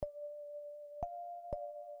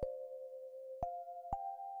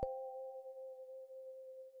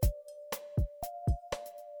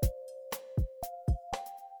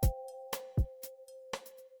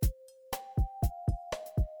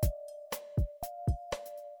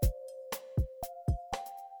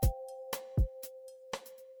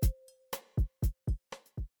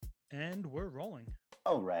And we're rolling.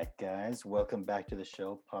 All right, guys, welcome back to the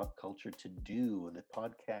show, Pop Culture To Do, the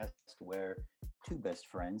podcast where two best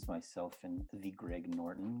friends, myself and the Greg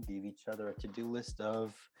Norton, give each other a to do list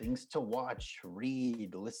of things to watch,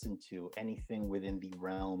 read, listen to, anything within the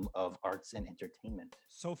realm of arts and entertainment.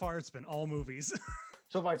 So far, it's been all movies.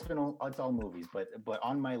 So far, it's all movies, but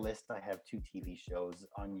on my list, I have two TV shows.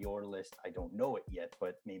 On your list, I don't know it yet,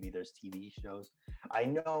 but maybe there's TV shows. I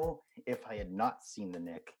know if I had not seen The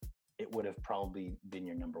Nick, it would have probably been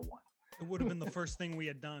your number one. It would have been the first thing we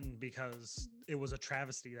had done because it was a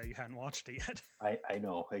travesty that you hadn't watched it yet. I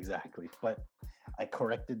know exactly, but I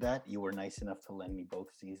corrected that. You were nice enough to lend me both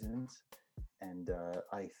seasons, and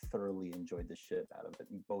I thoroughly enjoyed the shit out of it.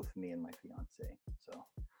 Both me and my fiance. So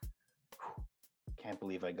can't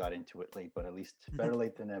believe I got into it late, but at least better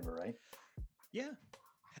late than never, right? Yeah.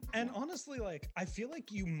 And honestly, I feel like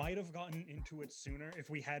you might have gotten into it sooner if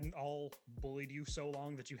we hadn't all bullied you so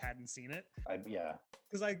long that you hadn't seen it. Yeah.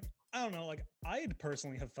 Because I don't know, I'd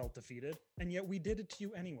personally have felt defeated, and yet we did it to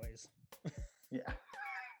you anyways. Yeah.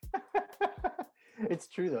 It's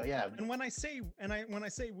true though. Yeah. And when I say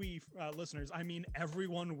we listeners, I mean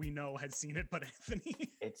everyone we know has seen it, but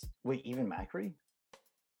Anthony. It's wait, even Macri?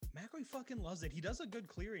 Macri fucking loves it. He does a good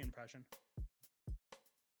Cleary impression.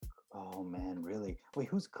 Oh man, really? Wait,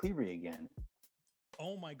 who's Cleary again?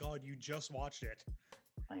 Oh my god, you just watched it.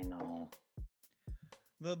 I know.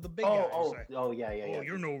 The big guy. Yeah. Oh,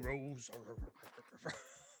 you're no Rose.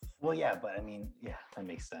 Well, yeah, but I mean, yeah, that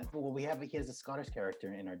makes sense. Well, he has a Scottish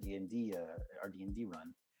character in our D&D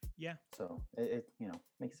run. Yeah. So it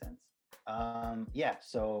makes sense. Yeah.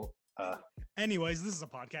 So. Anyways, this is a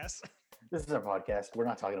podcast. This is our podcast. We're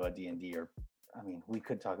not talking about D&D or. I mean, we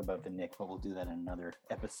could talk about the Nick, but we'll do that in another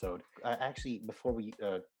episode. Actually, before we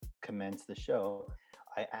commence the show,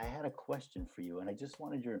 I had a question for you, and I just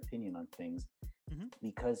wanted your opinion on things,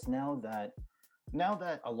 because now that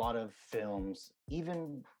a lot of films,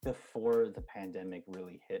 even before the pandemic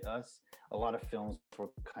really hit us, a lot of films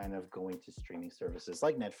were kind of going to streaming services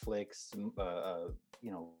like Netflix,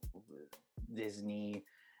 Disney,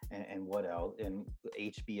 and what else, and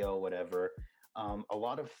HBO, whatever. A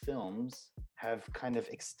lot of films have kind of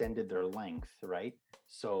extended their length, right?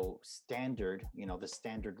 So the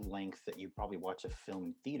standard length that you probably watch a film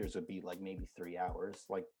in theaters would be like maybe 3 hours,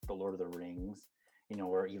 like The Lord of the Rings,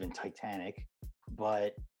 or even Titanic.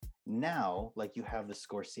 But now, like, you have the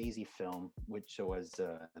Scorsese film, which was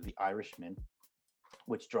The Irishman,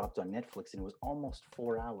 which dropped on Netflix, and it was almost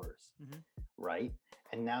 4 hours, right?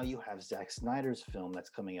 And now you have Zack Snyder's film that's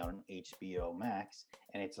coming out on HBO Max,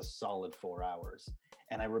 and it's a solid 4 hours.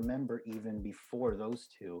 And I remember even before those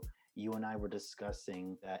two, you and I were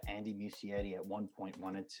discussing that Andy Muschietti at one point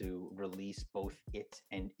wanted to release both It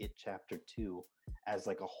and It Chapter 2 as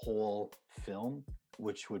like a whole film,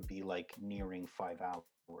 which would be like nearing 5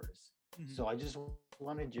 hours. So I just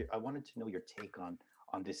wanted to know your take on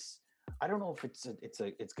this. I don't know if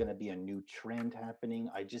it's going to be a new trend happening.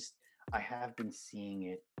 I have been seeing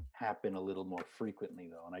it happen a little more frequently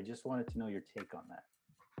though, and I just wanted to know your take on that.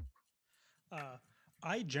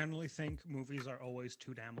 I generally think movies are always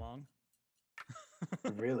too damn long.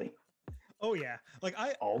 Really? Oh yeah.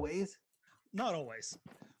 Always? Not always.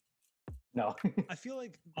 No. I feel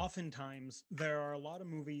like oftentimes there are a lot of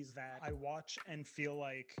movies that I watch and feel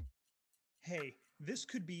like, hey, this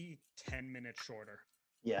could be 10 minutes shorter.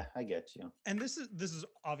 Yeah, I get you. And this is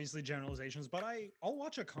obviously generalizations, but I'll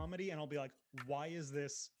watch a comedy and I'll be like, why is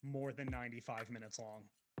this more than 95 minutes long?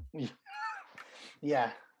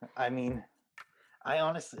 Yeah, I mean,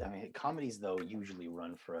 comedies though usually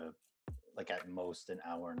run for like at most an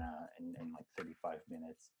hour and like 35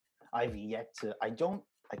 minutes. I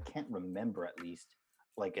can't remember at least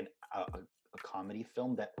like a comedy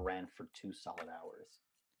film that ran for 2 solid hours.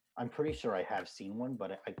 I'm pretty sure I have seen one,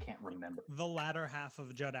 but I can't remember. The latter half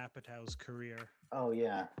of Judd Apatow's career. Oh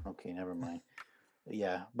yeah. Okay, never mind.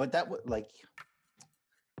 Yeah, but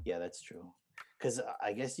yeah, that's true. Because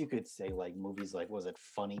I guess you could say like movies like, was it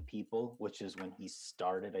Funny People, which is when he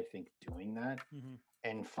started, I think, doing that.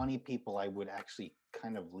 And Funny People, I would actually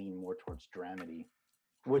kind of lean more towards dramedy,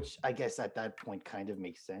 which I guess at that point kind of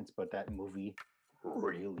makes sense. But that movie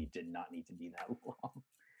really did not need to be that long.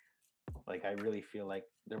 Like, I really feel like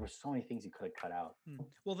there were so many things you could have cut out.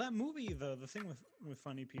 Well, that movie, the thing with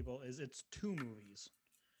Funny People is it's 2 movies,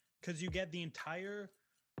 because you get the entire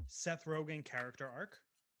Seth Rogen character arc,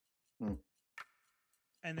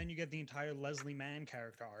 and then you get the entire Leslie Mann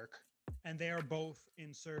character arc, and they are both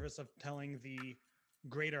in service of telling the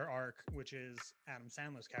greater arc, which is Adam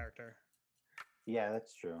Sandler's character. Yeah,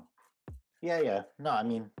 that's true. Yeah. No, I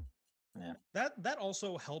mean, Yeah. That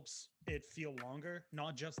also helps it feel longer,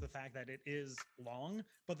 not just the fact that it is long,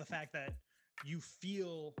 but the fact that you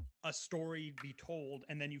feel a story be told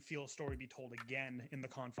and then you feel a story be told again in the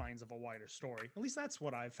confines of a wider story. At least that's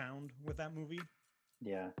what I've found with that movie.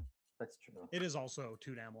 Yeah, that's true. It is also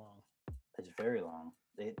too damn long. It's very long.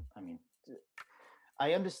 I mean,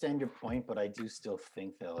 I understand your point, but I do still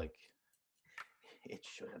think that like it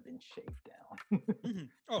should have been shaved down.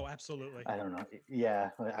 Oh, absolutely. I don't know.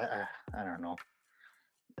 Yeah, I don't know.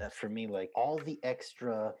 For me, like all the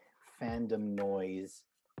extra fandom noise,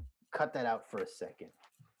 cut that out for a second.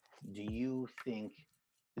 Do you think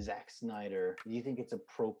Zack Snyder? Do you think it's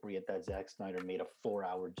appropriate that Zack Snyder made a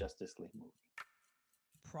 4-hour Justice League movie?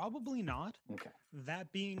 Probably not. Okay.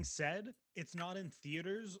 That being said, it's not in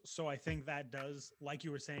theaters, so I think that does, like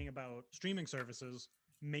you were saying about streaming services,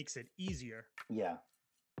 makes it easier. Yeah.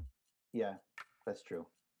 Yeah, that's true.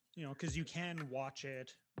 You know, because you can watch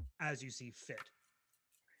it as you see fit.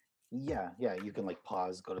 Yeah, you can like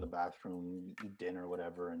pause, go to the bathroom, eat dinner,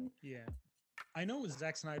 whatever, and Yeah. I know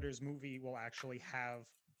Zack Snyder's movie will actually have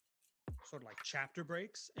sort of like chapter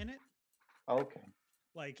breaks in it. okay.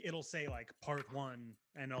 Like it'll say like part 1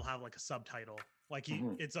 and it'll have like a subtitle. Like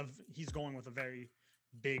Mhm. he's going with a very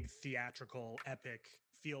big theatrical epic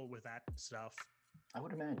feel with that stuff. I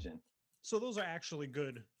would imagine. So those are actually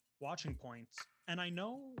good watching points. And I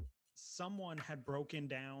know someone had broken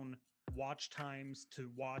down watch times to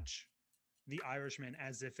watch The Irishman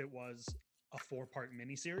as if it was a 4-part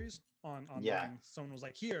miniseries online. Yeah. Someone was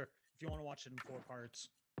like, "Here, if you want to watch it in 4 parts."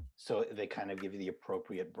 So they kind of give you the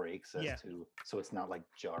appropriate breaks as Yeah. to, so it's not like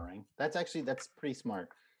jarring. That's pretty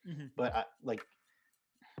smart. Mhm. But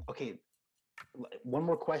okay, one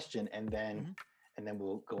more question, and then Mhm.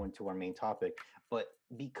 we'll go into our main topic. But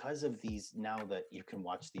because of these, now that you can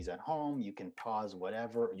watch these at home, you can pause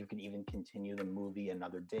whatever, you can even continue the movie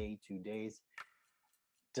another day, 2 days.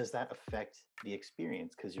 Does that affect the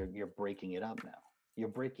experience? Because you're breaking it up now. You're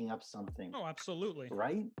breaking up something, Oh, absolutely.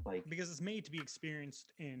 right? Like, Because it's made to be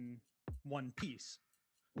experienced in one piece.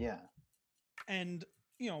 yeah, And,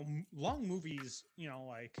 long movies,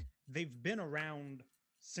 like they've been around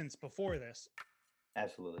since before this.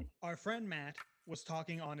 absolutely. Our friend Matt was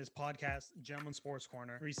talking on his podcast, Gentleman Sports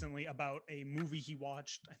Corner, recently about a movie he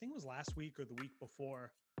watched, I think it was last week or the week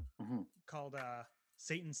before, Mhm. called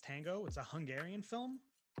Satan's Tango. It's a Hungarian film.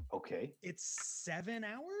 Okay. It's 7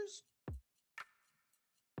 hours.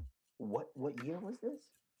 What year was this?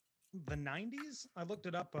 The 90s. I looked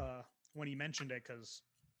it up when he mentioned it because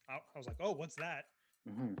I was like, oh, what's that?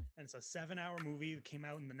 Hmm. And it's a 7-hour movie that came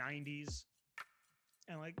out in the 90s.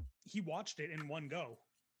 And like he watched it in one go.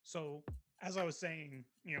 So as I was saying,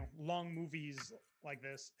 long movies like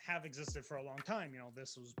this have existed for a long time.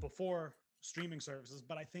 This was before streaming services,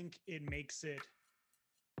 but I think it makes it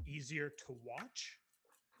easier to watch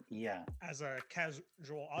Yeah. as a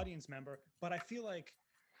casual audience member. But I feel like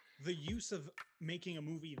the use of making a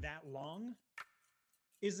movie that long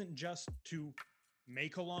isn't just to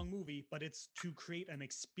make a long movie, but it's to create an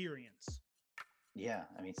experience. Yeah.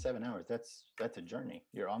 I mean, 7 hours. That's a journey.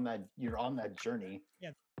 You're on that journey.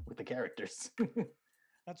 Yeah. With the characters.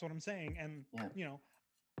 That's what I'm saying. And Yeah.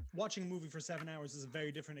 Watching a movie for 7 hours is a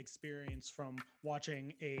very different experience from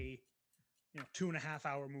watching a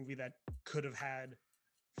 2.5-hour movie that could have had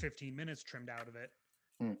 15 minutes trimmed out of it.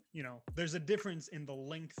 Mm. There's a difference in the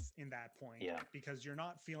length in that point. Yeah. Because you're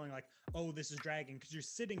not feeling like, oh, this is dragging, because you're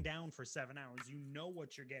sitting down for 7 hours. You know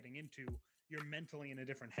what you're getting into. You're mentally in a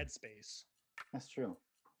different headspace. That's true.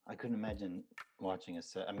 I couldn't imagine watching a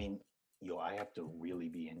set. I mean, I have to really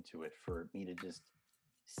be into it for me to just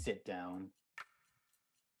sit down,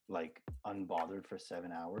 like unbothered for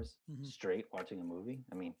 7 hours straight watching a movie.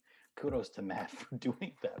 I mean, kudos to Matt for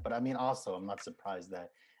doing that. But I mean, also, I'm not surprised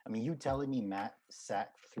that, you telling me Matt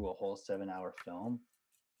sat through a whole 7-hour film,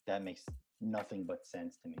 that makes nothing but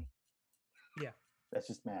sense to me. Yeah. That's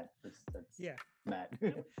just Matt. That's yeah. Matt.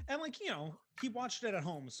 And like, he watched it at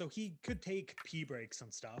home, so he could take pee breaks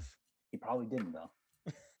and stuff. He probably didn't, though.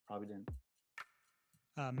 Probably didn't.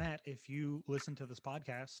 Matt, if you listen to this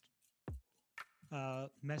podcast,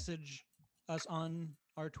 message us on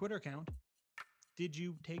our Twitter account. Did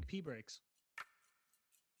you take pee breaks?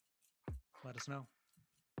 Let us know.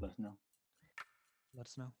 Let us know. Let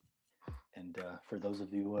us know. And for those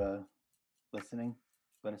of you listening,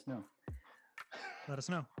 let us know. Let us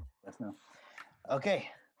know. Let us know. Okay.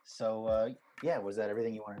 So, was that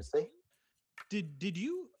everything you wanted to say? Did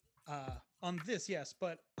you, on this, yes,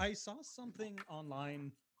 but I saw something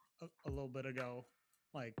online a little bit ago,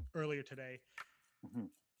 like earlier today,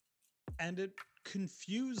 and it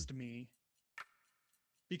confused me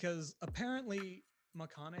because apparently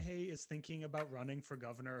McConaughey is thinking about running for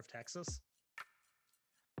governor of Texas.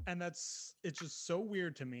 And it's just so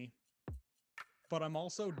weird to me. But I'm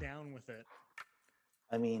also down with it.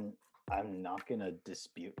 I mean, I'm not gonna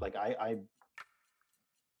dispute. Like,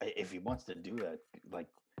 if he wants to do that, like,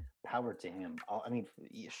 power to him. I mean,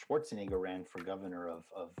 Schwarzenegger ran for governor of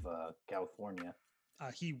California,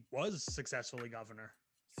 He was successfully governor.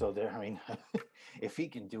 so there. I mean, if he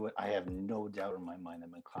can do it, I have no doubt in my mind that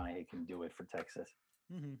McConaughey can do it for Texas.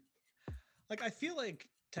 Hmm. Like, I feel like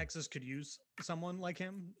Texas could use someone like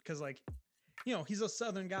him because, like, he's a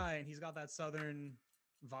Southern guy and he's got that Southern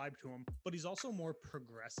vibe to him, but he's also more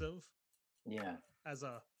progressive Yeah, as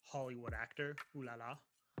a Hollywood actor. Ooh la la.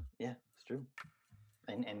 yeah, it's true.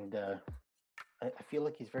 And I feel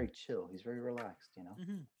like he's very chill. He's very relaxed.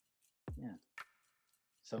 Hmm.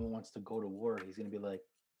 Someone wants to go to war, he's gonna be like,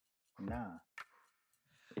 nah.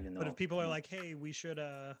 Even But though, if people are like, "Hey, we should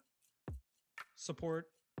support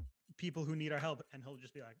people who need our help," and he'll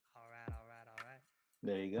just be like, "All right, all right, all right."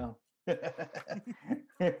 there you go.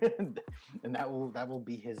 And that will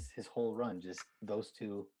be his whole run. Just those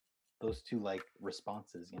two like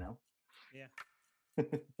responses. Yeah.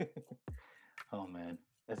 Oh man,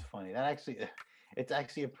 that's funny. That actually, it's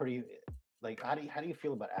actually a pretty, like, how do you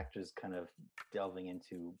feel about actors kind of delving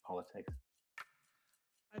into politics?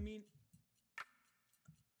 I mean,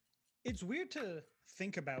 it's weird to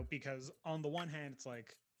think about because on the one hand, it's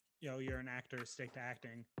like, you're an actor, stick to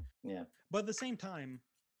acting. Yeah, But at the same time,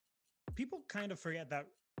 people kind of forget that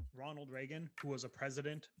Ronald Reagan, who was a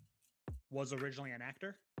president, was originally an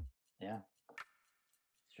actor. yeah,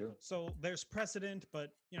 it's true. So there's precedent,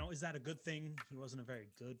 but is that a good thing? He wasn't a very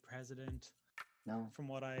good president, No, from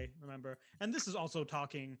what I remember. And this is also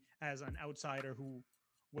talking as an outsider who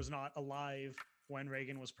was not alive when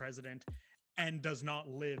Reagan was president and does not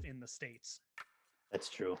live in the States. that's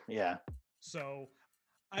true. Yeah, So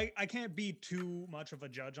I can't be too much of a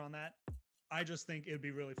judge on that. I just think it would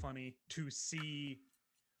be really funny to see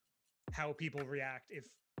how people react if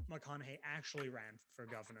McConaughey actually ran for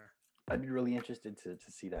governor. I'd be really interested to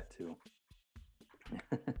see that too.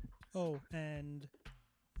 Oh, and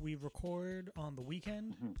we record on the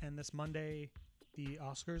weekend, Mhm. and this Monday, the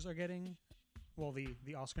Oscars are getting, well,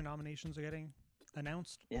 the Oscar nominations are getting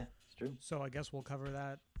announced. Yeah, it's true. So I guess we'll cover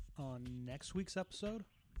that on next week's episode.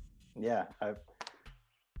 Yeah,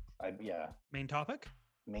 yeah. Main topic?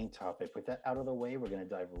 Main topic. With that out of the way, we're going to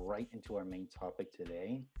dive right into our main topic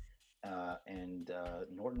today.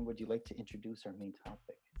 Norton, would you like to introduce our main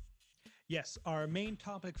topic? Yes, our main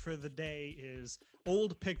topic for the day is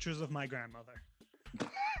old pictures of my grandmother.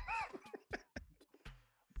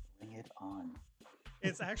 Bring it on.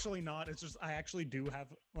 It's actually not. It's just I actually do have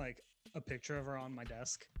like a picture of her on my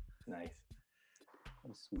desk. Nice.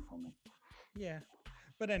 What a sweet woman. Yeah.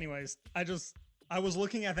 But anyways, I was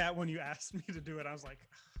looking at that when you asked me to do it. I was like,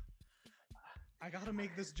 I got to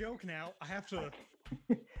make this joke now. I have to.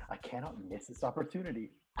 I cannot miss this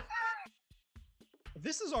opportunity.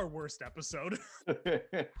 This is our worst episode.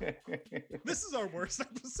 This is our worst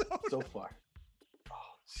episode So far. Oh,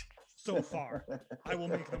 so far. I will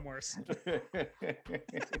make them worse.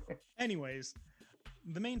 Anyways,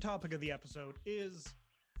 the main topic of the episode is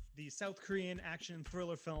the South Korean action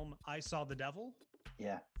thriller film I Saw the Devil.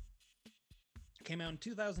 Yeah. It came out in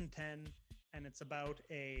 2010, and it's about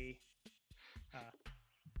it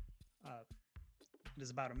is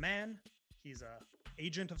about a man. He's a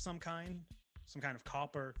agent of some kind of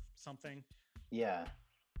cop or something. Yeah.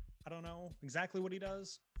 I don't know exactly what he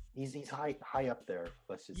does. He's high up there.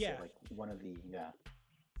 Let's just say, Yeah. like, one of the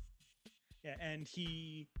Yeah, and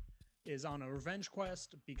he is on a revenge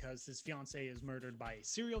quest because his fiance is murdered by a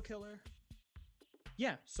serial killer.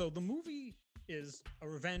 Yeah, so the movie is a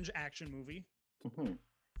revenge action movie. Mhm.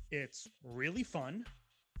 It's really fun.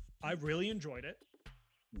 I really enjoyed it.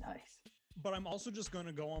 Nice. But I'm also just going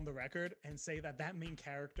to go on the record and say that main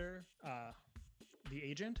character, the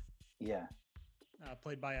agent, Yeah.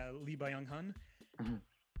 played by Lee Byung-hun, Mhm.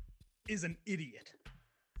 is an idiot.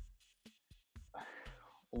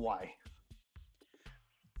 Why?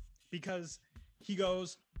 Because he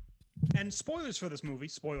goes, and spoilers for this movie,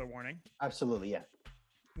 spoiler warning, Absolutely, yeah.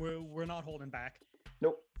 we're not holding back.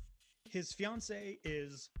 Nope. His fiance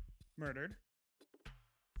is murdered,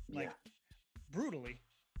 like, Yeah. brutally.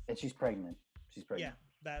 And she's pregnant. She's Yeah,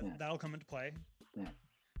 pregnant. that'll come into play. Yeah.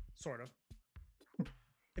 Sort of.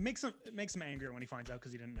 It makes him angrier when he finds out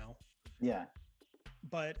because he didn't know. Yeah.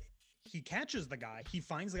 But he catches the guy. He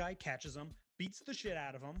finds the guy, catches him, beats the shit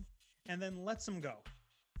out of him, and then lets him go.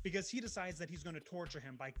 Because he decides that he's going to torture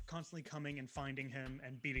him by constantly coming and finding him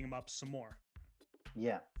and beating him up some more.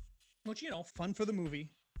 Yeah. Which, fun for the movie.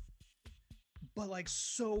 but like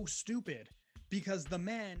so stupid because the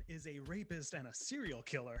man is a rapist and a serial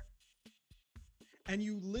killer. And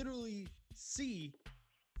you literally see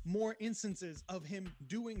more instances of him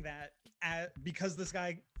doing that because the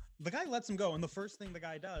guy lets him go. And the first thing the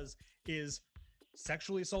guy does is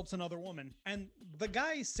sexually assaults another woman. And the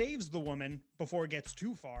guy saves the woman before it gets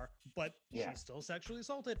too far, but she's still sexually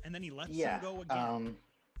assaulted. And then he lets him go again.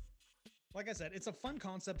 Like I said, it's a fun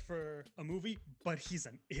concept for a movie, but he's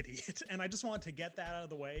an idiot. And I just want to get that out of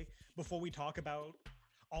the way before we talk about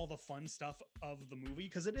all the fun stuff of the movie,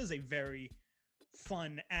 because it is a very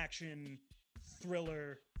fun action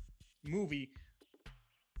thriller movie.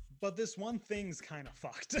 But this one thing's kind of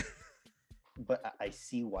fucked. But I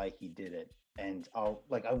see why he did it. And I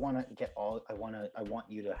want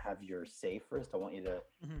you to have your say first. I want you to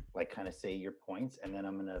like kind of say your points, and then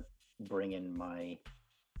I'm going to bring in my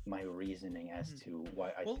reasoning as to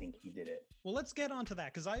why I think he did it. Well, let's get on to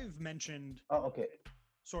that, because I've mentioned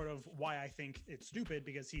sort of why I think it's stupid,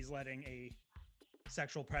 because he's letting a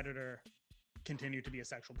sexual predator continue to be a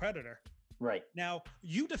sexual predator. Right. Now,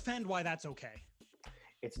 you defend why that's okay.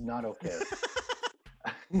 It's not okay.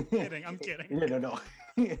 I'm kidding. No.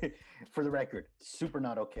 For the record, super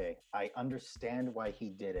not okay. I understand why he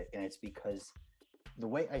did it, and it's because the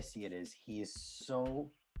way I see it is he is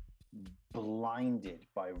so blinded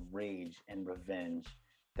by rage and revenge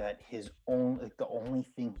that the only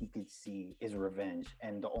thing he could see is revenge,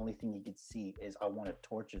 and the only thing he could see is, I want to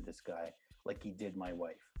torture this guy like he did my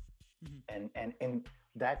wife. And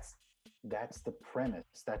that's the premise.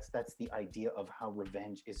 That's the idea of how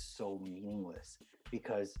revenge is so meaningless,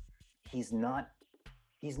 because he's not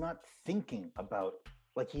thinking about,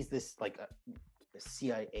 like, he's this like a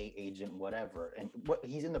CIA agent, whatever, and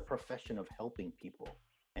he's in the profession of helping people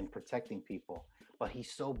and protecting people, but he's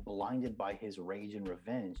so blinded by his rage and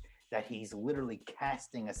revenge that he's literally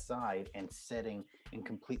casting aside and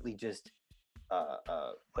completely just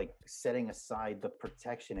like setting aside the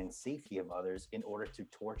protection and safety of others in order to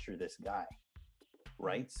torture this guy,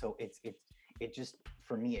 right? So it just,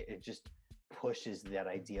 for me, it just pushes that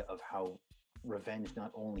idea of how revenge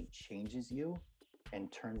not only changes you and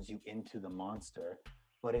turns you into the monster,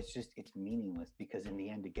 but it's meaningless, because in the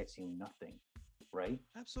end it gets you nothing, right?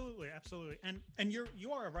 Absolutely. And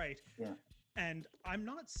you are right. Yeah. And I'm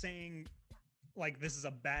not saying like this is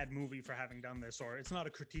a bad movie for having done this, or it's not a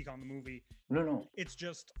critique on the movie. No. It's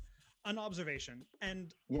just an observation.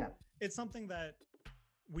 And it's something that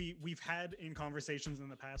we've had in conversations in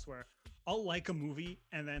the past where I'll like a movie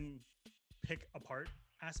and then pick apart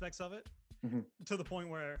aspects of it, to the point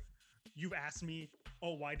where you've asked me,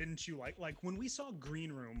 oh, why didn't you like when we saw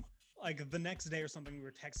Green Room, like the next day or something, we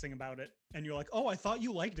were texting about it, and you're like, oh, I thought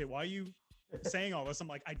you liked it. Why are you saying all this? I'm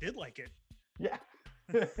like, I did like it. Yeah.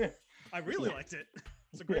 I really liked it.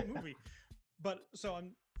 It's a great movie. But so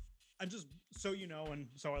I'm just, so you know, and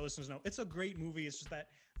so our listeners know, it's a great movie. It's just that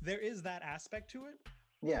there is that aspect to it.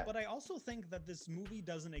 Yeah. But I also think that this movie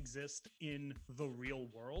doesn't exist in the real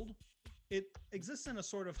world. It exists in a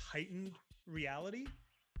sort of heightened reality.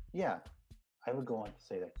 Yeah, I would go on to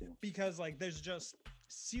say that too. Because like there's just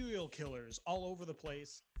serial killers all over the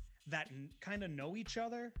place that kind of know each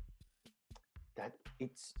other.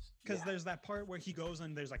 There's that part where he goes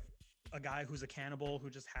and there's like a guy who's a cannibal who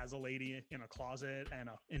just has a lady in a closet and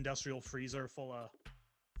an industrial freezer full of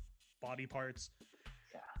body parts.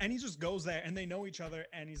 Yeah. And he just goes there and they know each other,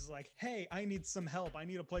 and he's like, hey, I need some help. I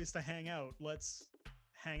need a place to hang out. Let's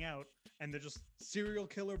hang out. And they're just serial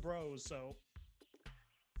killer bros. So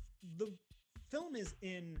the film is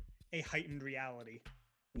in a heightened reality.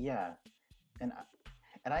 Yeah. And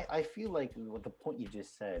I feel like with the point you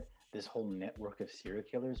just said, this whole network of serial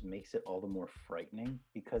killers makes it all the more frightening,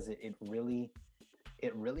 because it really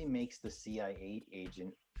makes the CIA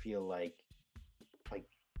agent feel like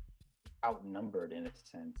outnumbered in a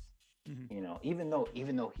sense. You know, even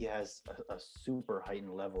though he has a super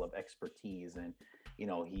heightened level of expertise, and you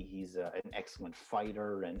know, he's an excellent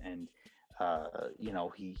fighter, and you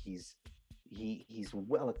know, he's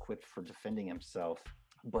well equipped for defending himself,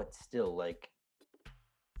 but still, like,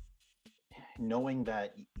 knowing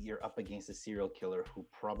that you're up against a serial killer who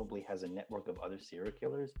probably has a network of other serial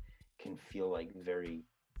killers can feel like very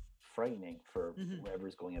frightening for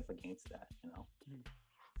whoever's going up against that, you know.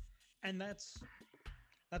 And that's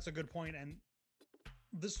a good point. And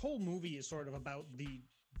this whole movie is sort of about the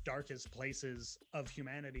darkest places of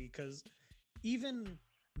humanity, because even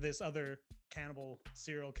this other cannibal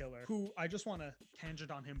serial killer, who I just want to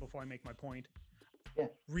tangent on him before I make my point,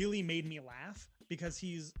 really made me laugh, because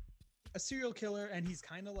he's a serial killer and he's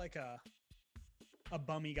kind of like a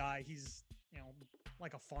bummy guy. He's, you know,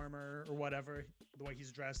 like a farmer or whatever. The way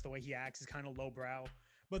he's dressed, the way he acts, is kind of lowbrow.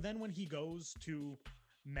 But then when he goes to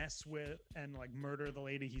mess with and like murder the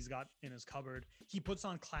lady he's got in his cupboard, he puts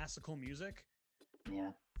on classical music,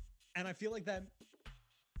 Yeah. and I feel like that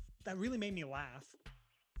really made me laugh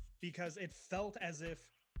because it felt as if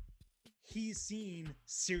he's seen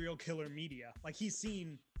serial killer media. Like he's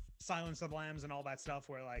seen Silence of the Lambs and all that stuff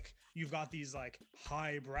where like you've got these like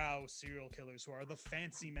highbrow serial killers who are the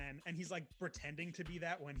fancy men, and he's like pretending to be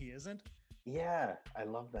that when he isn't. Yeah, I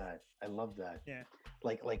love that. I love that. Yeah.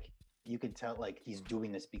 Like you could tell like he's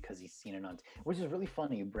doing this because he's seen it on which is really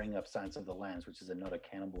funny. You bring up Silence of the Lambs, which is another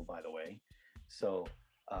cannibal, by the way. So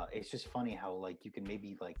it's just funny how like you can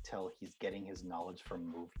maybe like tell he's getting his knowledge from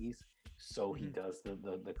movies. So he Mhm. does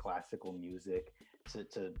the classical music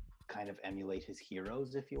to kind of emulate his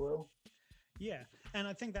heroes, if you will. Yeah. And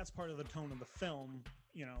I think that's part of the tone of the film,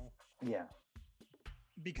 you know, Yeah.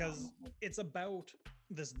 because it's about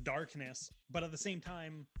this darkness, but at the same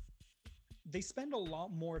time, they spend a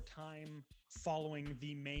lot more time following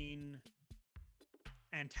the main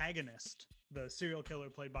antagonist, the serial killer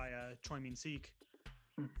played by Choi Min Sik.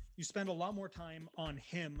 Mm. You spend a lot more time on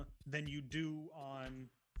him than you do on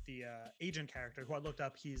the agent character, who I looked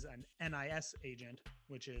up. He's an NIS agent,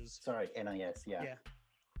 which is Sorry, NIS. Yeah. yeah,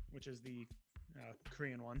 which is the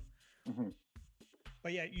Korean one. Hmm.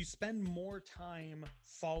 But yeah, you spend more time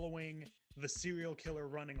following the serial killer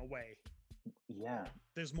running away. Yeah.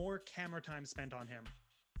 There's more camera time spent on him.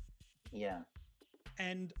 Yeah.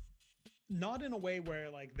 And not in a way where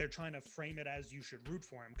like they're trying to frame it as you should root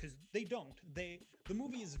for him, because they don't. The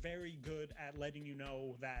movie is very good at letting you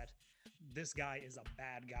know that this guy is a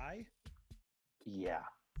bad guy, Yeah.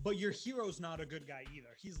 but your hero's not a good guy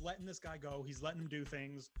either. He's letting this guy go. He's letting him do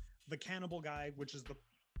things. The cannibal guy, which is the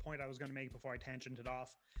point I was going to make before I tangented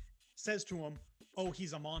off, says to him, "Oh,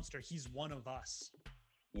 he's a monster. He's one of us."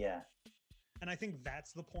 Yeah. And I think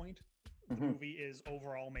that's the point the Hmm. movie is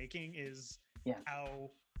overall making, is Yeah.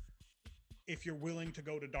 how if you're willing to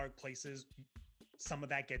go to dark places, some of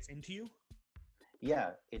that gets into you.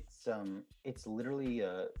 Yeah. It's literally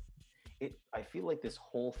I feel like this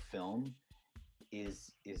whole film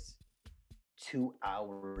is 2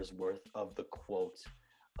 hours worth of the quote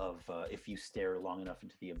of if you stare long enough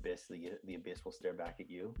into the abyss, the abyss will stare back at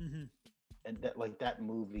you. Mm-hmm. And that like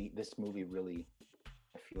this movie really,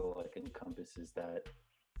 I feel like encompasses that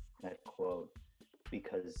quote,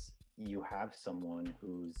 because you have someone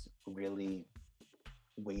who's really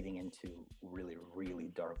wading into really really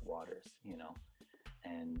dark waters,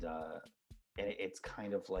 and it's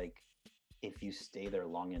kind of like if you stay there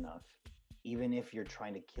long enough, even if you're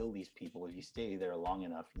trying to kill these people, if you stay there long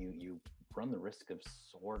enough, you run the risk of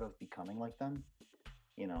sort of becoming like them,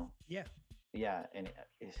 you know. Yeah. Yeah, and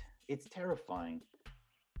it's terrifying.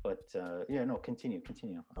 But yeah, no, continue.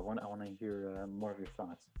 I want to hear more of your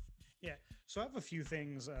thoughts. Yeah. So I have a few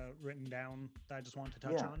things written down that I just wanted to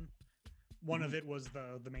touch Yeah. on. One of Mhm. it was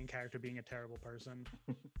the main character being a terrible person,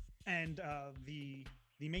 and the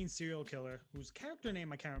main serial killer, whose character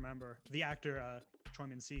name I can't remember, the actor Choi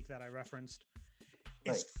Min Sik that I referenced,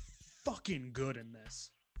 is Right. fucking good in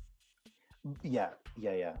this. Yeah.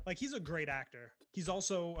 Like he's a great actor. He's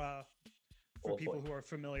also for Old people Boy. who are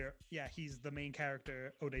familiar, yeah, he's the main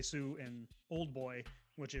character Odesu in Old Boy,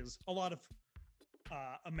 which is a lot of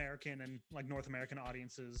American and like North American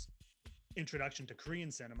audiences' introduction to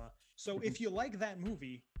Korean cinema. So Mhm. if you like that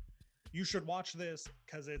movie, you should watch this,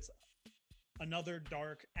 because it's another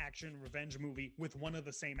dark action revenge movie with one of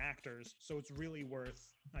the same actors. So it's really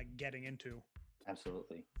worth like getting into.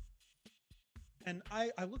 Absolutely. And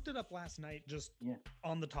I looked it up last night just Yeah.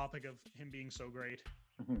 on the topic of him being so great.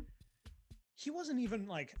 Mhm. He wasn't even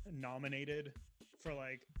like nominated for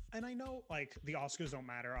like, and I know like the Oscars don't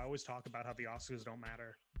matter. I always talk about how the Oscars don't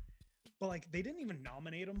matter, but like they didn't even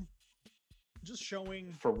nominate him, just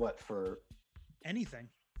showing For what? For anything.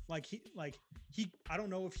 Like he I don't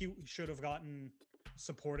know if he should have gotten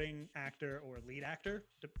supporting actor or lead actor,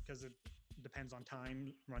 because it depends on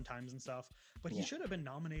run times and stuff, but he Yeah. should have been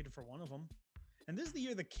nominated for one of them. And this is the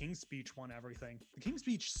year the King's Speech won everything. The King's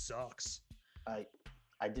Speech sucks.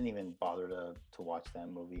 I didn't even bother to watch that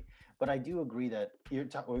movie, but I do agree that you're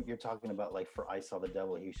talking about like for I Saw the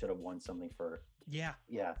Devil, he should have won something for. Yeah.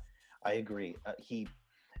 Yeah, I agree.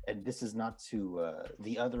 And this is not to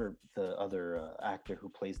the other actor who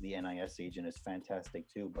plays the NIS agent is fantastic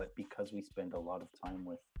too, but because we spend a lot of time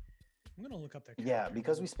with I'm gonna look up their yeah, character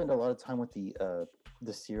because we names. spend a lot of time with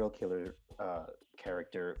the serial killer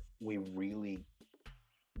character, we really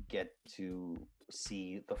get to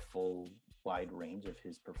see the full wide range of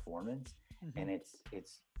his performance. Mhm. And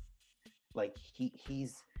it's like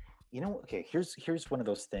he's Okay, here's one of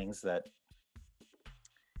those things that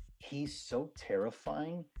he's so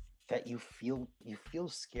terrifying that you feel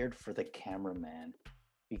scared for the cameraman,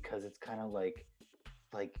 because it's kind of like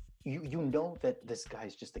you know that this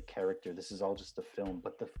guy's just a character. This is all just a film,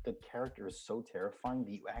 but the character is so terrifying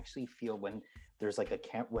that you actually feel when there's like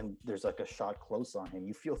a shot close on him,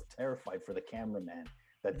 you feel terrified for the cameraman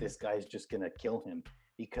that Mhm. this guy's just gonna kill him,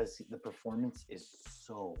 because the performance is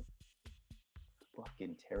so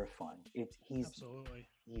fucking terrifying. It's Absolutely.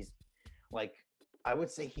 he's like, I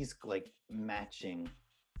would say he's like matching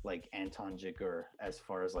like Anton Chigurh as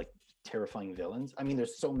far as like terrifying villains. I mean,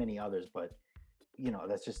 there's so many others, but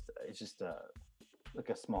that's just it's just like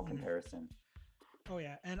a small Mhm. comparison. Oh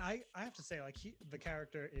yeah, and I have to say, like, the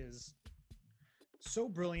character is so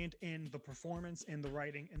brilliant in the performance, in the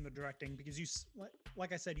writing, in the directing, because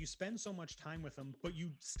like I said, you spend so much time with him, but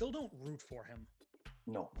you still don't root for him.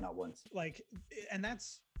 No, not once. Like, and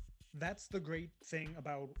that's the great thing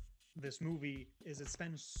about this movie, is it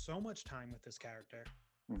spends so much time with this character.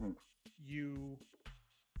 Hmm. You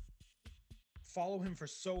follow him for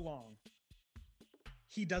so long.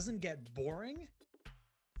 He doesn't get boring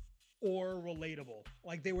or relatable.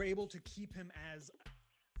 Like, they were able to keep him as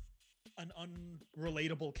an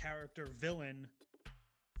unrelatable character villain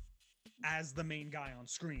as the main guy on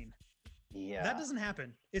screen. That Yeah, doesn't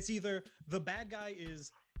happen. It's either the bad guy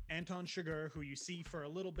is Anton Chigurh, who you see for a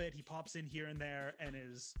little bit, he pops in here and there and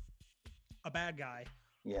is a bad guy,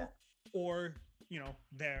 yeah. or,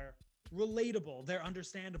 they're relatable, they're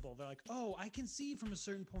understandable. They're like, oh, I can see from a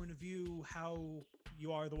certain point of view how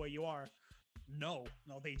you are the way you are. No,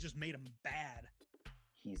 no, they just made him bad.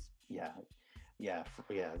 He's yeah, yeah.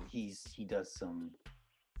 He does some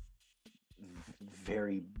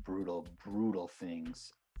very brutal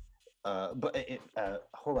things. But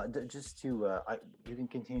hold on, just to you can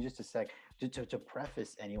continue just a sec. To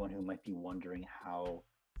preface anyone who might be wondering how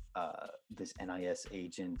this NIS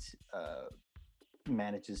agent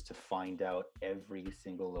manages to find out every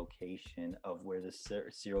single location of where the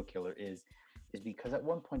serial killer is because at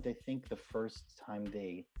one point, I think the first time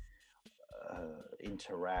they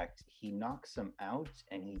interact, he knocks him out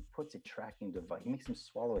and he puts a tracking device. He makes him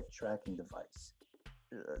swallow a tracking device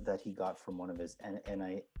that he got from one of his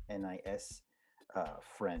NIS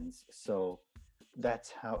friends. So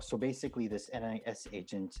that's how. So basically, this NIS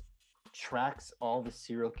agent tracks all the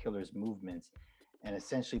serial killer's movements and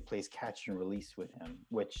essentially plays catch and release with him.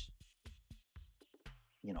 Which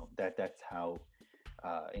that's how.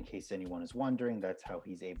 In case anyone is wondering, that's how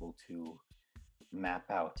he's able to map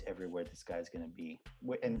out everywhere this guy's going to be.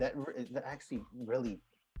 And that actually really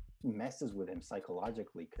messes with him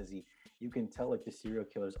psychologically, because you can tell like the serial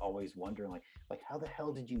killer is always wondering like how the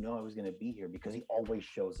hell did you know I was going to be here, because he always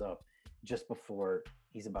shows up just before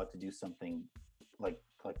he's about to do something, like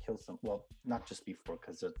kill some, well, not just before,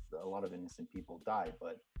 because a lot of innocent people die,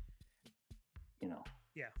 but you know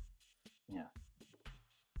Yeah. yeah.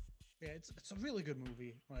 Yeah, it's a really good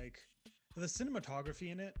movie. Like, the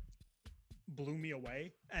cinematography in it blew me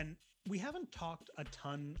away. And we haven't talked a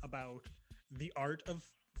ton about the art of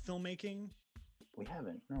filmmaking We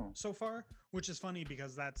haven't, no. so far, which is funny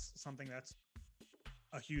because that's something that's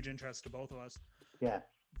a huge interest to both of us. Yeah.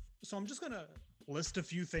 So I'm just going to list a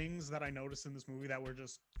few things that I noticed in this movie that were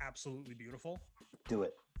just absolutely beautiful. Do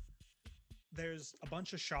it. There's a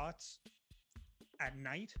bunch of shots at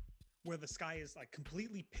night where the sky is like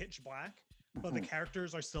completely pitch black, but the Mhm.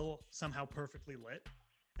 characters are still somehow perfectly lit.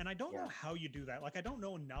 And I don't know Yeah. how you do that. Like, I don't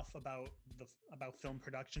know enough about film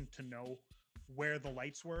production to know where the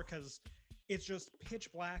lights were, because it's just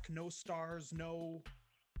pitch black, no stars, no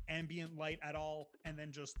ambient light at all, and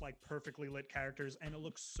then just like perfectly lit characters, and it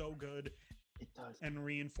looks so good It does. and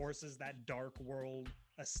reinforces that dark world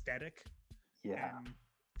aesthetic Yeah. and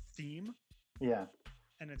theme, Yeah,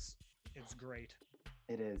 and it's great.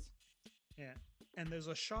 it is. Yeah. And there's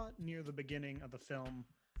a shot near the beginning of the film,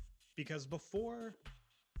 because before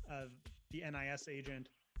uh, the NIS agent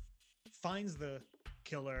finds the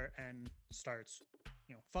killer and starts,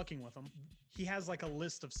 fucking with him, he has like a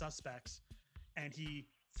list of suspects, and he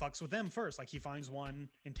fucks with them first. Like, he finds one,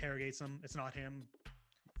 interrogates him. It's not him.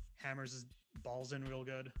 Hammers his balls in real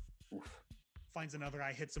good. Oof. Finds another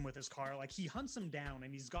guy, hits him with his car. Like, he hunts him down,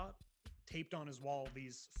 and he's got taped on his wall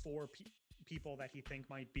these four people that he think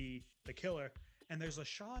might be the killer. And there's a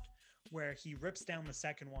shot where he rips down the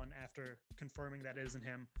second one after confirming that it isn't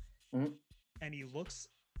him, Mhm. and he looks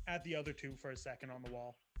at the other two for a second on the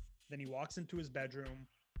wall. Then he walks into his bedroom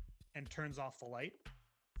and turns off the light.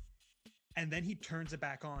 And then he turns it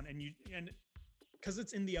back on, and because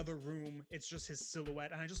it's in the other room, it's just his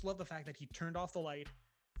silhouette. And I just love the fact that he turned off the light,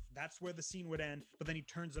 that's where the scene would end, but then he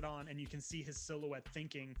turns it on and you can see his silhouette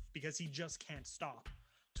thinking because he just can't stop.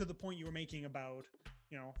 To the point you were making about,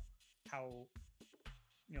 how,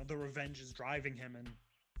 the revenge is driving him and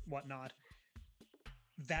whatnot.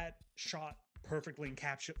 That shot perfectly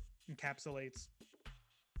encapsulates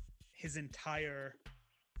his entire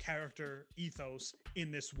character ethos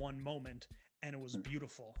in this one moment, and it was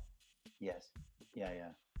beautiful. Yes.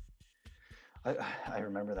 Yeah, I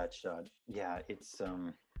remember that shot. Yeah, it's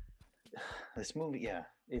this movie, yeah,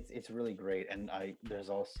 it's really great. And there's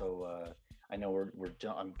also I know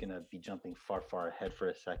I'm gonna be jumping far ahead for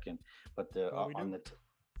a second, but but on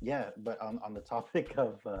the topic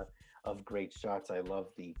of great shots, I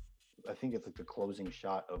think it's like the closing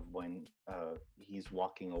shot of when he's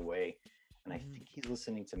walking away, and I think he's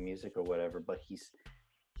listening to music or whatever, but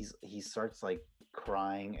he starts like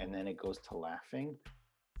crying, and then it goes to laughing,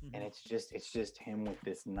 and it's just him with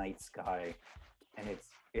this night sky, and it's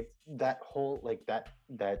that whole like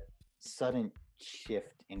that sudden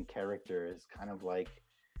shift in character is kind of like,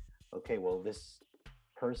 okay, well, this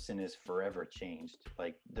person is forever changed.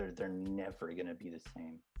 Like they're never gonna be the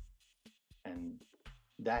same, and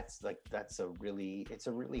that's a really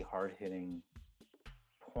hard hitting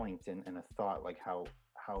point, and a thought, like how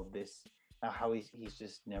he's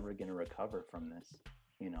just never gonna recover from this.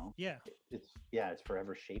 Yeah. It's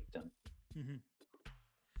forever shaped him.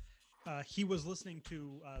 He was listening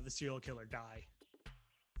to the serial killer die.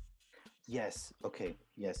 Yes. Okay.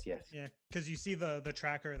 Yes. Yeah, because you see the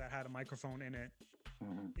tracker that had a microphone in it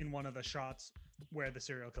in one of the shots where the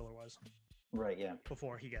serial killer was. Right. Yeah.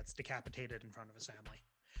 Before he gets decapitated in front of his family.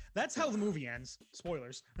 That's how the movie ends.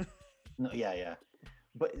 Spoilers. No. Yeah.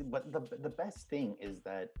 But the best thing is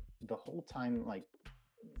that the whole time, like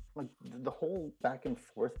the whole back and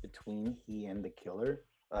forth between he and the killer,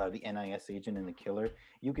 the NIS agent and the killer,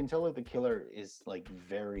 you can tell that the killer is like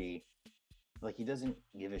very, like, he doesn't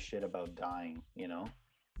give a shit about dying,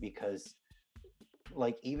 because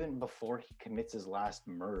like even before he commits his last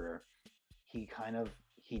murder, he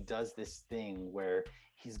does this thing where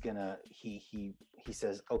he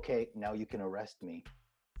says, okay, now you can arrest me,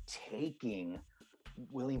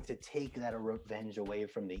 willing to take that revenge away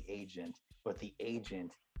from the agent, but the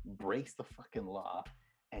agent breaks the fucking law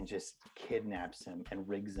and just kidnaps him and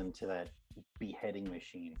rigs him to that beheading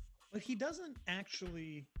machine. But he's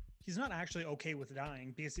not actually okay with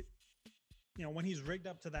dying, because when he's rigged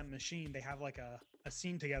up to that machine, they have like a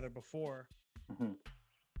scene together before,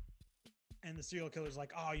 and the serial killer's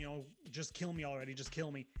like, oh, just kill me already, just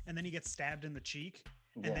kill me, and then he gets stabbed in the cheek,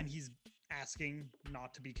 and then he's asking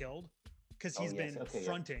not to be killed because he's been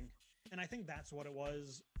fronting. And I think that's what it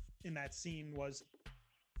was in that scene, was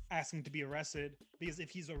asking to be arrested, because if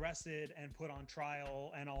he's arrested and put on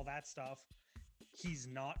trial and all that stuff, he's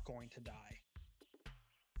not going to die.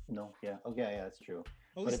 No, yeah, okay, yeah, that's true.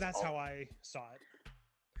 At least that's how I saw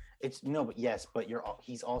it. But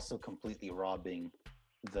he's also completely robbing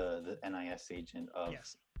the NIS agent of.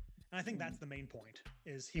 Yes, and I think that's the main point.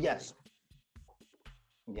 Is he? Yes.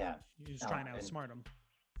 He was trying to outsmart him.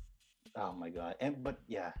 Oh my god!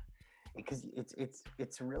 Because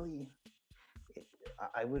it's really.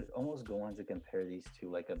 I would almost go on to compare these to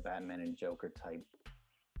like a Batman and Joker type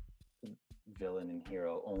villain and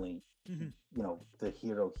hero, only the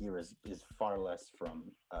hero here is far less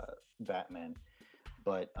from Batman,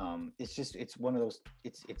 but it's one of those,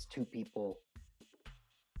 it's two people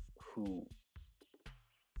who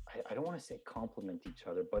I don't want to say complement each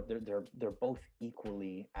other, but they're both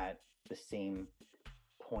equally at the same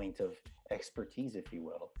point of expertise, if you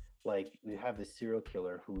will. Like, you have the serial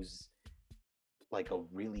killer who's like a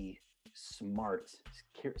really smart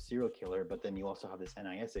serial killer, but then you also have this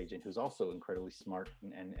NIS agent who's also incredibly smart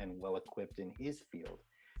and well equipped in his field.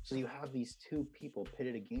 So you have these two people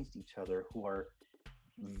pitted against each other who are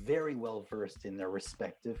very well versed in their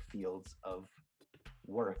respective fields of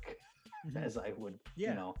work, as I would,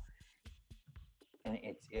 and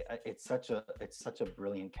it's such a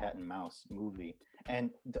brilliant cat and mouse movie.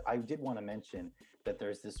 And I did want to mention that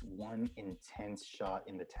there's this one intense shot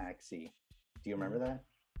in the taxi. Do you remember that?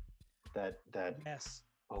 That Yes.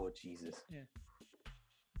 Oh Jesus.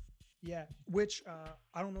 Yeah. Which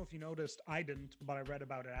I don't know if you noticed. I didn't, but I read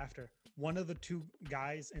about it after. One of the two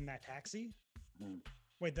guys in that taxi.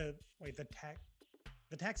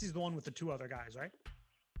 The taxi's the one with the two other guys, right?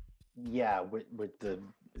 Yeah, with the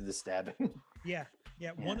stabbing. Yeah.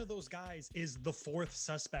 One of those guys is the fourth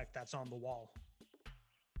suspect that's on the wall.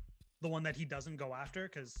 The one that he doesn't go after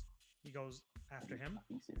because he goes after him.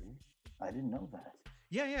 Serious? I didn't know that.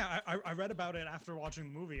 Yeah. I read about it after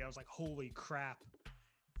watching the movie. I was like, holy crap.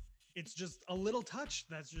 It's just a little touch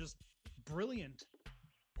that's just brilliant.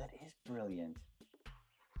 that is brilliant.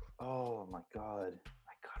 Oh my god,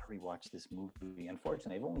 I gotta rewatch this movie.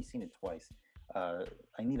 Unfortunately, I've only seen it twice. I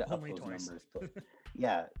need to up Only those twice. numbers.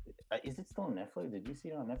 Yeah, is it still on Netflix? Did you see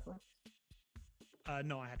it on Netflix?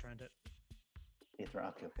 No, I had to rent it. It's right.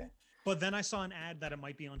 Okay, okay. But then I saw an ad that it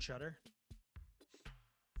might be on Shudder.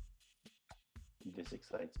 This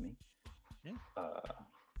excites me. Yeah.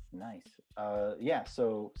 Nice. Yeah.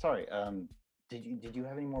 So sorry. Did you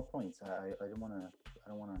have any more points? I don't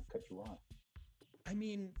wanna cut you off. I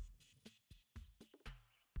mean,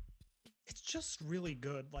 it's just really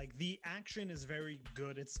good. Like the action is very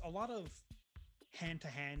good. It's a lot of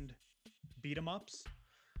hand-to-hand beat 'em ups,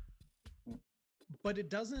 Mm. but it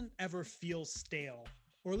doesn't ever feel stale,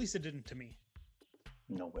 or at least it didn't to me.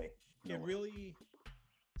 No way. No It way. really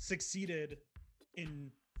succeeded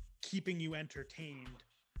in keeping you entertained.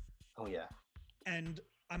 Oh yeah. And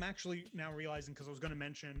I'm actually now realizing, because I was going to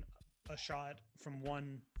mention a shot from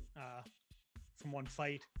one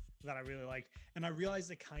fight that I really liked, and I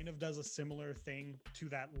realized it kind of does a similar thing to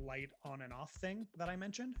that light on and off thing that I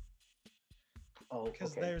mentioned. Oh,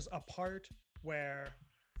 Because okay. there's a part where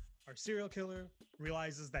our serial killer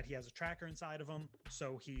realizes that he has a tracker inside of him,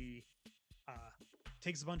 so he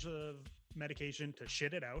takes a bunch of medication to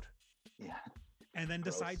shit it out, Yeah. and then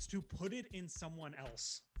Gross. decides to put it in someone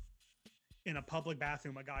else. In a public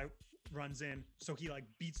bathroom, a guy runs in, so he like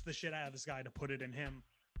beats the shit out of this guy to put it in him.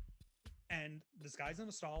 And this guy's in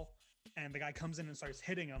a stall, and the guy comes in and starts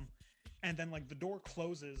hitting him, and then like the door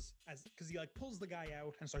closes as because he like pulls the guy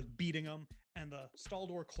out and starts beating him, and the stall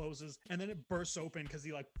door closes, and then it bursts open because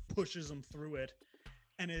he like pushes him through it.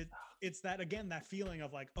 And it's that again, that feeling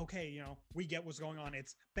of like, okay, you know, we get what's going on.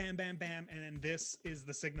 It's bam, bam, bam, and then this is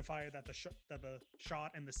the signifier that the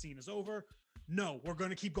shot and the scene is over. No, we're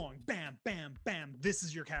going to keep going. Bam, bam, bam. This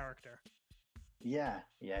is your character. Yeah.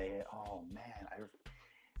 Yeah. Yeah. Oh man,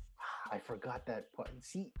 I forgot that part.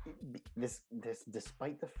 See, this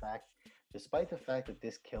despite the fact that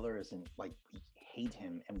this killer isn't like we hate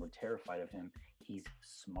him and we're terrified of him, he's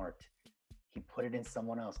smart. He put it in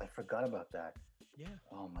someone else. I forgot about that. Yeah.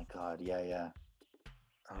 Oh my god. Yeah. Yeah.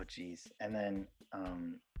 Oh geez. And then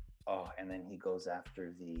and then he goes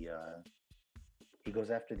after the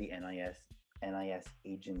NIS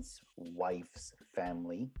agent's wife's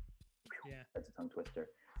family. Yeah. That's a tongue twister.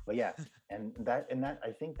 But yeah, and that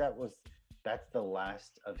I think that's the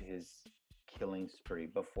last of his killing spree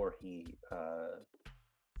before he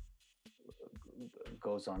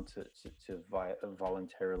goes on to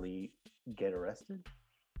voluntarily get arrested.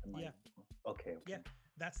 Yeah. Okay. Yeah.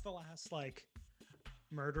 That's the last like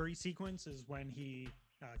murdery sequence is when he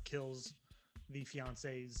kills the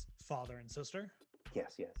fiance's father and sister.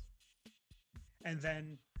 Yes. Yes. And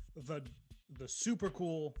then the super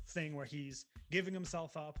cool thing where he's giving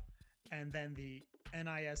himself up, and then the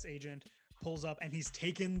NIS agent pulls up and he's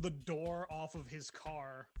taken the door off of his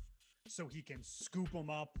car so he can scoop him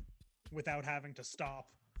up without having to stop.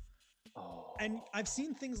 Oh. And I've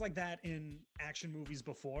seen things like that in action movies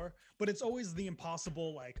before, but it's always the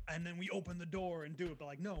impossible, like, and then we open the door and do it. But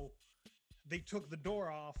like, no, they took the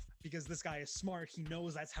door off because this guy is smart. He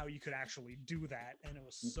knows that's how you could actually do that. And it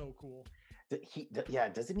was so cool.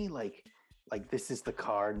 Doesn't he like this is the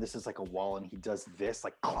car and this is like a wall and he does this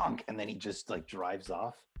like clunk and then he just like drives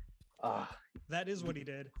off. That is what he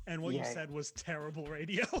did. And what you Yeah. said was terrible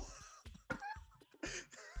radio.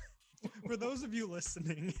 For those of you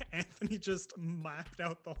listening, Anthony just mapped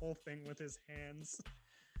out the whole thing with his hands.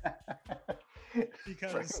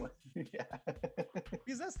 Because yeah.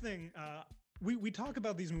 because that's the thing. We talk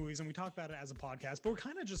about these movies and we talk about it as a podcast, but we're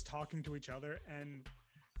kind of just talking to each other and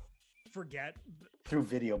forget. Through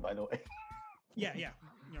video, by the way. Yeah. You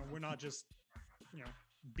know, we're not just, you know,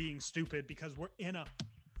 being stupid because we're in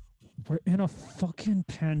a fucking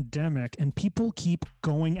pandemic and people keep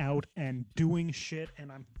going out and doing shit,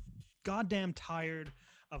 and I'm goddamn tired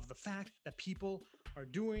of the fact that people are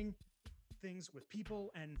doing things with people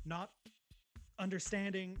and not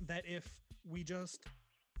understanding that if we just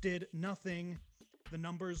did nothing, the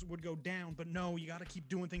numbers would go down. But no, you got to keep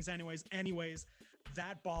doing things anyways.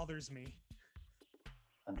 That bothers me.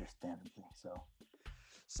 Understandably so.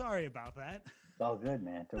 Sorry about that. It's all good,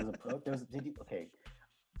 man. Okay.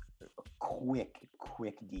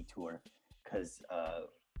 Quick detour, because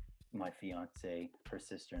my fiance, her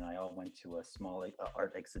sister, and I all went to a small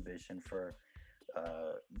art exhibition for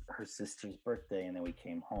her sister's birthday, and then we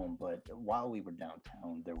came home. But while we were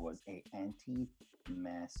downtown, there was a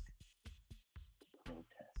anti-mask protest.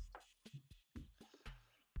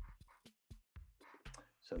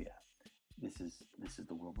 So yeah, this is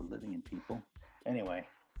the world we're living in, people. Anyway,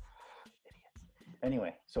 idiots.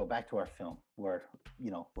 Anyway, so back to our film where,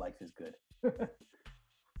 life is good.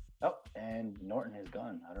 Oh, and Norton is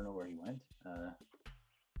gone. I don't know where he went.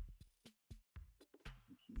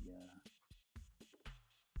 He,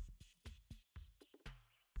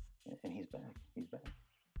 and he's back. He's back.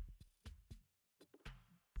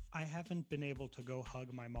 I haven't been able to go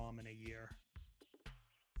hug my mom in a year.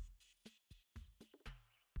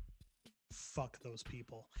 Fuck those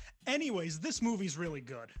people. Anyways, this movie's really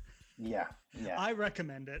good. Yeah. I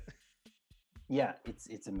recommend it. Yeah,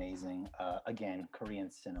 it's amazing. Again, Korean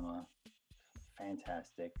cinema,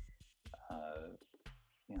 fantastic.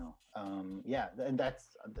 Yeah, and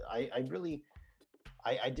that's I really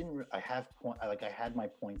I didn't I have point like I had my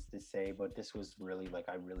points to say, but this was really like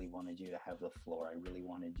I really wanted you to have the floor. I really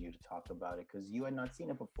wanted you to talk about it because you had not seen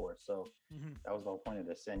it before, so that was the whole point of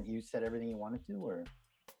this. And you said everything you wanted to, or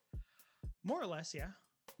more or less, yeah.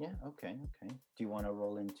 Yeah. Okay. Do you want to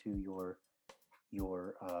roll into your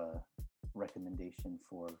recommendation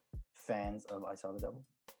for fans of I Saw the Devil?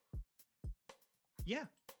 Yeah.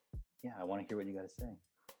 Yeah, I want to hear what you got to say.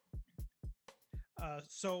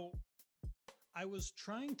 So I was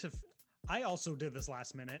trying to I also did this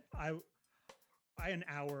last minute. I an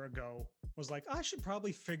hour ago was like, I should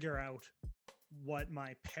probably figure out what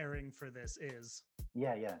my pairing for this is.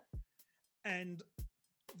 Yeah. And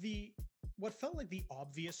what felt like the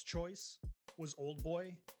obvious choice was Old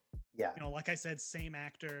Boy. Yeah. Like I said, same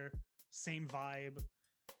actor, same vibe.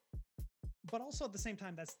 But also at the same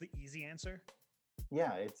time, that's the easy answer.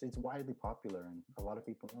 Yeah, it's widely popular and a lot of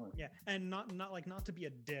people know it. Yeah, and not to be a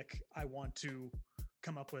dick, I want to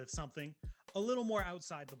come up with something a little more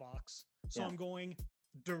outside the box. So I'm going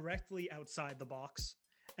directly outside the box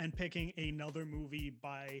and picking another movie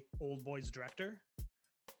by Old Boy's director,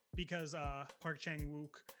 because Park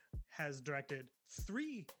Chan-wook has directed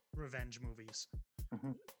 3 revenge movies.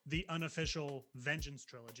 The unofficial Vengeance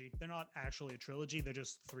trilogy. They're not actually a trilogy, they're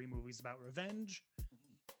just 3 movies about revenge.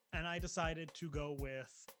 And I decided to go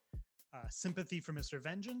with Sympathy for Mr.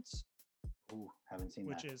 Vengeance. Ooh, haven't seen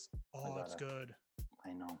which that. Is, it's good.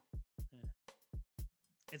 I know. Yeah.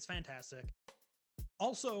 It's fantastic.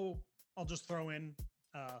 Also, I'll just throw in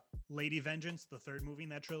Lady Vengeance, the 3rd movie in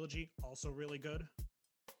that trilogy. Also really good.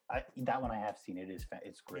 That one I have seen. It's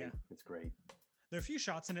great. Yeah. It's great. There are a few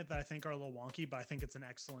shots in it that I think are a little wonky, but I think it's an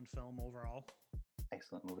excellent film overall.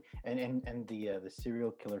 Excellent movie. And the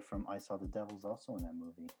serial killer from I Saw the Devil's also in that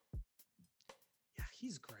movie. Yeah,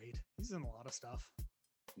 he's great. He's in a lot of stuff.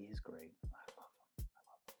 He is great. I love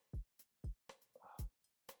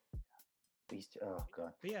him. Oh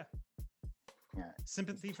god. But yeah. Yeah.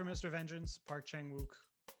 Sympathy for Mr. Vengeance, Park Chan-wook,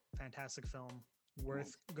 fantastic film.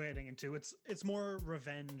 Worth getting into. It's more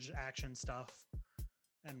revenge action stuff.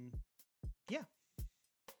 And yeah.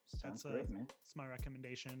 Sounds great, man. It's my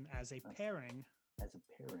recommendation as a pairing.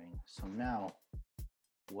 So now,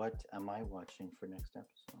 what am I watching for next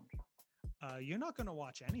episode? You're not going to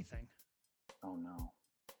watch anything. Oh no.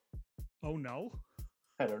 Oh no?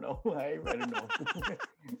 I don't know. I don't know.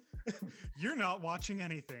 You're not watching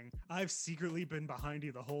anything. I've secretly been behind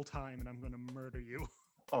you the whole time, and I'm going to murder you.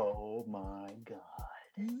 Oh my god.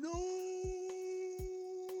 No!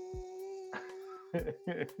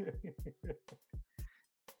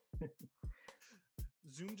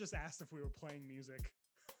 Zoom just asked if we were playing music.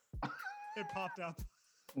 It popped up.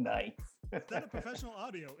 Nice. Is that a professional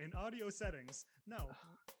audio in audio settings? No,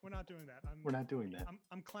 we're not doing that. We're not doing that.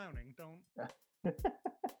 I'm clowning. Don't.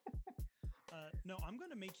 No, I'm going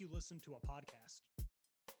to make you listen to a podcast.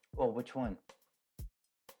 Oh, which one?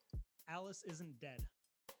 Alice Isn't Dead.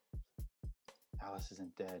 Alice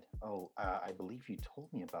Isn't Dead. Oh, I believe you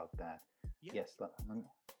told me about that. Yeah. Yes.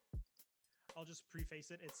 I'll just preface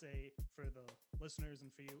it. It's for the listeners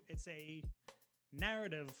and for you, it's a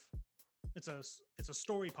narrative. It's a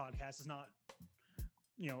story podcast. It's not,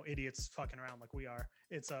 idiots fucking around like we are.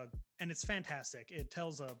 And it's fantastic. It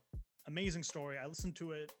tells a amazing story. I listened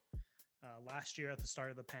to it last year at the start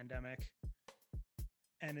of the pandemic,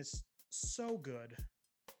 and it's so good.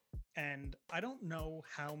 And I don't know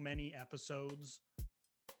how many episodes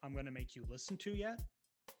I'm going to make you listen to yet.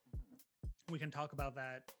 We can talk about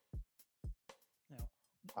that,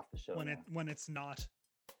 off the show when it's not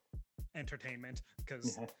entertainment,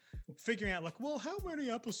 because figuring out how many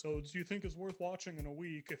episodes do you think is worth watching in a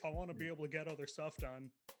week if I want to be able to get other stuff done?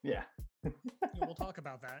 Yeah. We'll talk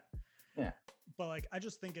about that. Yeah. But I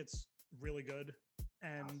just think it's really good.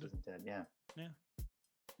 And Dead. Yeah. Yeah.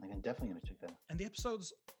 I'm definitely gonna check that out. And the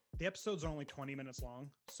episodes are only 20 minutes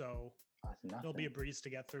long, so it'll be a breeze to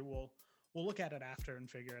get through. We'll look at it after and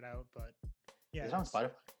figure it out. But yeah, is it on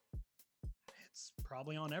Spotify? It's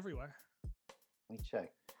probably on everywhere. Let me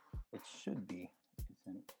check. It should be.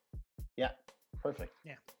 accent. Yeah, perfect.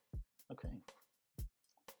 Yeah. Okay.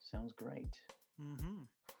 Sounds great. Mm-hmm.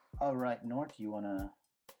 All right, Nort, you want to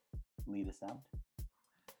lead us out?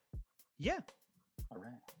 Yeah. All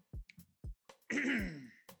right.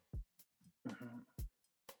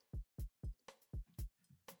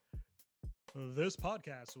 This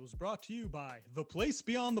podcast was brought to you by The Place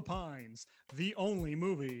Beyond the Pines, the only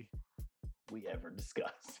movie. We ever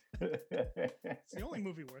discuss. It's the only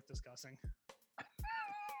movie worth discussing.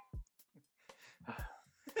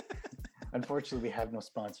 Unfortunately, we have no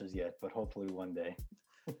sponsors yet, but hopefully one day.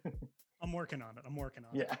 I'm working on it.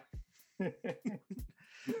 Yeah.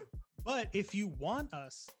 But if you want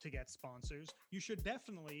us to get sponsors, you should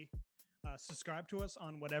definitely subscribe to us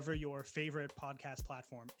on whatever your favorite podcast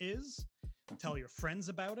platform is. Tell your friends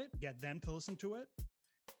about it. Get them to listen to it.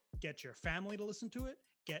 Get your family to listen to it.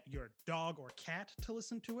 Get your dog or cat to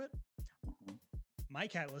listen to it. Mhm. My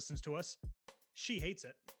cat listens to us. She hates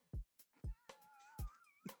it.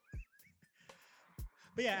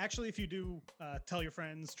 But yeah, actually, if you do tell your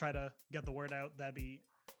friends, try to get the word out, that'd be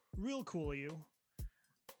real cool of you.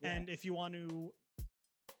 Yeah. And if you want to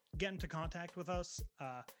get into contact with us,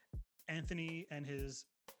 Anthony and his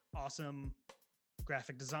awesome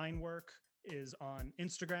graphic design work is on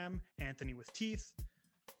Instagram, Anthony with Teeth.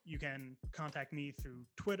 You can contact me through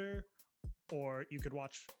Twitter, or you could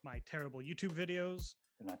watch my terrible YouTube videos.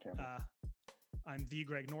 They're not terrible. I'm the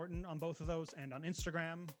Greg Norton on both of those, and on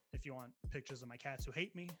Instagram if you want pictures of my cats who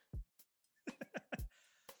hate me.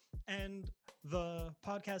 And the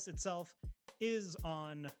podcast itself is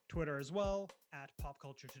on Twitter as well, at Pop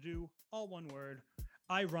Culture To Do, all one word.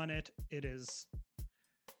 I run it. It is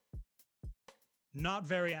not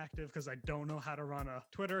very active because I don't know how to run a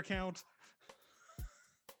Twitter account.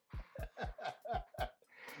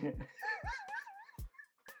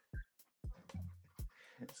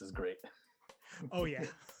 This is great. Oh yeah.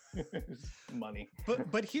 Money.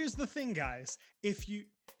 But here's the thing, guys. If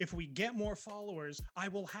we get more followers, I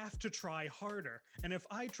will have to try harder. And if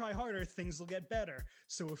I try harder, things will get better.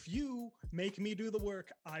 So if you make me do the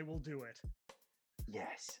work, I will do it.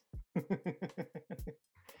 Yes.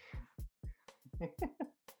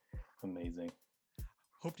 Amazing.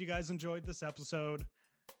 Hope you guys enjoyed this episode.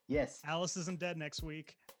 Yes. Alice isn't dead next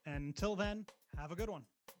week. And until then, have a good one.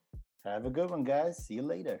 Have a good one, guys. See you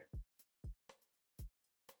later.